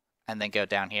this, and then go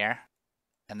down here.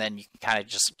 And then you can kind of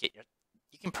just get your...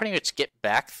 You can pretty much get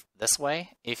back this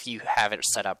way if you have it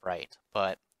set up right.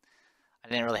 But I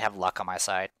didn't really have luck on my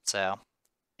side, so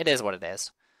it is what it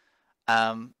is.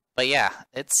 But yeah,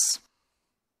 it's...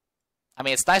 I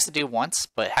mean, it's nice to do once,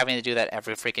 but having to do that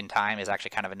every freaking time is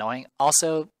actually kind of annoying.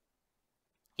 Also,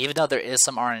 even though there is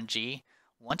some RNG,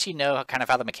 once you know kind of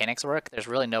how the mechanics work, there's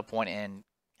really no point in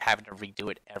having to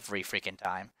redo it every freaking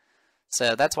time.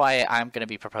 So that's why I'm going to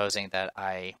be proposing that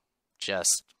I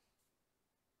just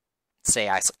say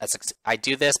I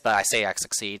do this, but I say I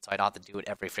succeed, so I don't have to do it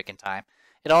every freaking time.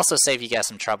 It'll also save you guys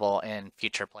some trouble in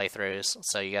future playthroughs,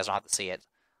 so you guys don't have to see it.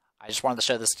 I just wanted to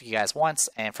show this to you guys once,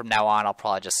 and from now on I'll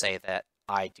probably just say that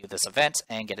I do this event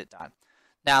and get it done.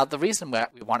 Now, the reason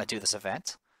we want to do this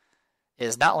event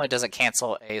is not only does it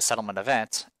cancel a settlement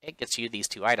event, it gets you these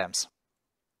 2 items.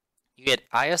 You get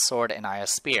Aya's Sword and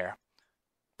Aya's Spear.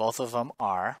 Both of them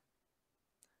are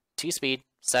 2 speed,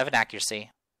 7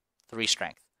 accuracy, 3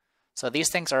 strength. So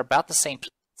these things are about the same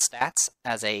stats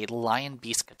as a Lion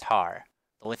Beast Guitar.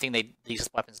 The only thing these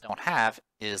weapons don't have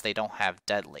is they don't have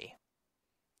deadly.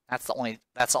 That's the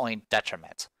only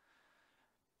detriment.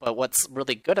 But what's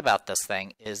really good about this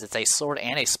thing is it's a sword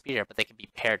and a spear, but they can be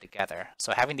paired together.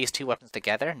 So having these 2 weapons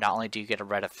together, not only do you get a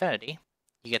red affinity,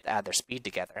 you get to add their speed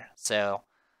together. So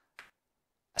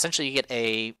essentially you get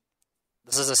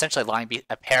this is essentially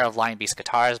a pair of Lion Beast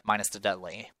Guitars minus the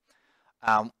deadly.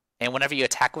 And whenever you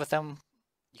attack with them,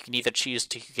 you can either choose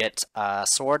to get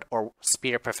sword or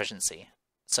spear proficiency.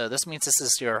 So this means this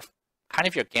is your kind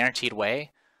of your guaranteed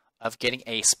way of getting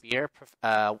a spear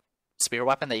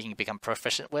weapon that you can become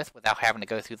proficient with without having to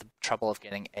go through the trouble of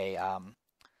getting a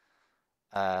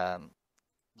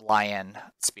lion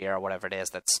spear or whatever it is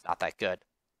that's not that good.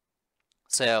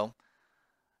 So,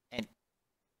 and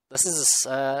this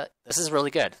is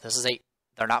really good.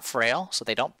 They're not frail, so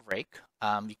they don't break.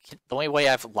 The only way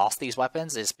I've lost these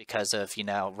weapons is because of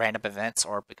random events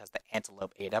or because the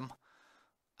antelope ate them.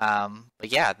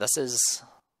 But yeah, this is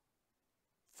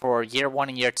for year 1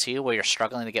 and year 2 where you're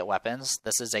struggling to get weapons.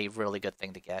 This is a really good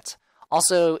thing to get.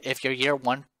 Also, if your year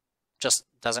 1 just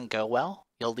doesn't go well,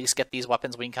 you'll at least get these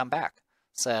weapons when you come back.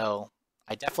 So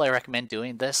I definitely recommend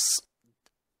doing this.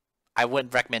 I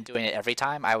wouldn't recommend doing it every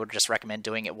time. I would just recommend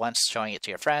doing it once, showing it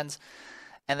to your friends,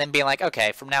 and then being like,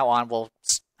 okay, from now on we'll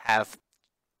have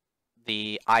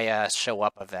the Aya show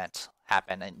up event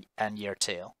happen in year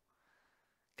 2.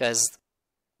 Because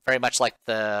very much like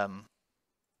the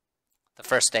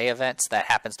first day events that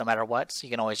happens no matter what, so you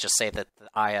can always just say that the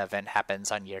Aya event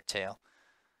happens on year 2.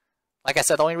 Like I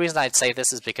said, the only reason I'd say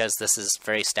this is because this is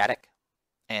very static,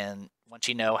 and once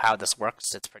you know how this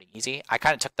works, it's pretty easy. I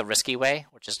kind of took the risky way,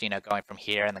 which is going from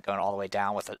here and then going all the way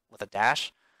down with a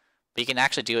dash. But you can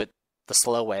actually do it the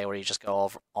slow way, where you just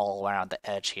go all around the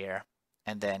edge here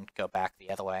and then go back the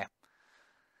other way.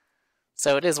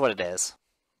 So it is what it is.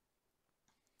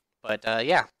 But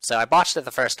yeah, so I botched it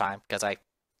the first time because I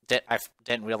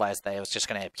didn't realize that it was just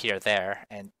going to appear there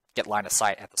and get line of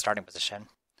sight at the starting position.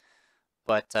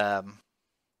 But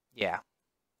yeah,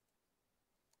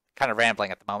 kind of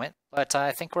rambling at the moment, but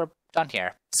I think we're done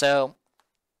here. So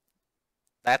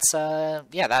that's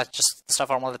yeah, that's just the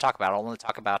stuff I wanted to talk about. I wanted to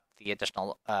talk about the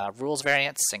additional rules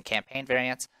variants and campaign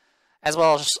variants, as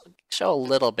well as show a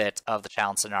little bit of the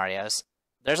challenge scenarios.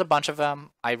 There's a bunch of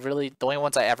them. The only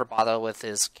ones I ever bother with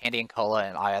is Candy and Cola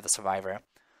and Aya the Survivor.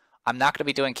 I'm not going to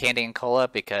be doing Candy and Cola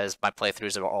because my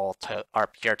playthroughs are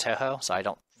pure Toho, so I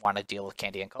don't want to deal with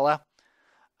Candy and Cola.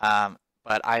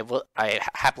 But I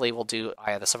happily will do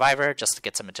Eye of the Survivor just to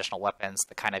get some additional weapons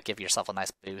to kind of give yourself a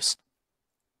nice boost.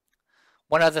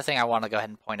 One other thing I want to go ahead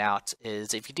and point out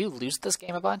is if you do lose this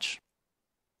game a bunch,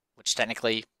 which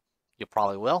technically you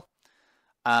probably will,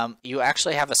 you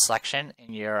actually have a section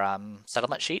in your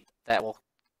settlement sheet that will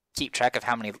keep track of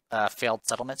how many failed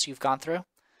settlements you've gone through.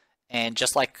 And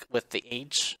just like with the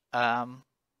age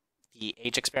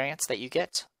experience that you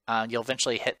get, you'll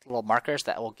eventually hit little markers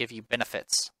that will give you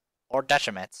benefits or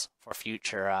detriments for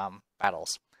future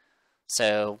battles.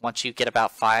 So once you get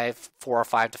about 4 or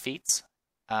 5 defeats,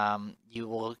 you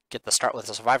will get to start with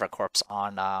a survivor corpse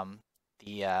on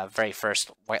the very first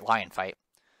White Lion fight.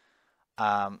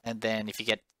 And then if you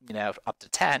get up to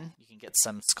 10, you can get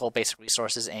some skull basic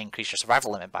resources and increase your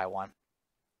survival limit by 1.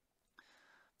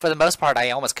 For the most part,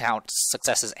 I almost count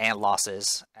successes and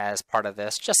losses as part of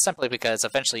this, just simply because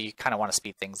eventually you kind of want to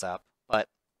speed things up. But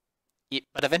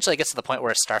eventually it gets to the point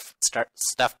where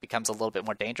stuff becomes a little bit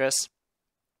more dangerous.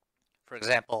 For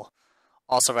example,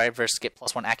 all survivors get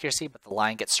 +1 accuracy, but the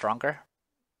lion gets stronger.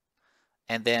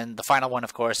 And then the final one,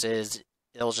 of course, is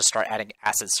it'll just start adding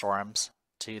acid storms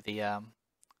to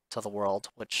the world,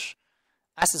 which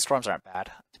acid storms aren't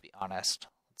bad, to be honest.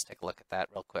 Let's take a look at that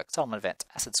real quick. Settlement event,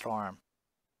 acid storm.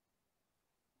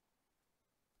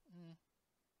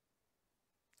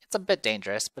 It's a bit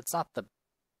dangerous, but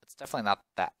it's definitely not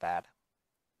that bad.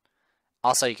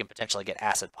 Also, you can potentially get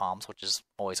acid palms, which is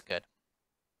always good.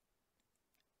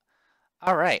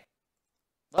 Alright.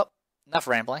 Well, enough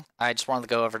rambling. I just wanted to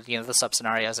go over the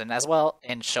sub-scenarios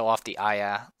and show off the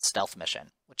Aya stealth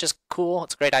mission, which is cool.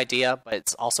 It's a great idea, but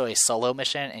it's also a solo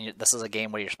mission, and this is a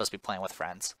game where you're supposed to be playing with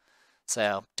friends.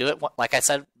 So do it, like I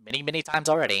said many times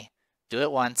already, do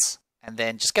it once, and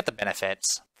then just get the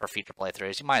benefits for future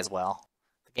playthroughs. You might as well.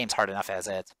 The game's hard enough as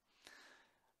is.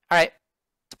 Alright,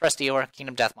 Depressed Eeyore,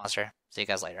 Kingdom Death Monster. See you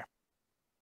guys later.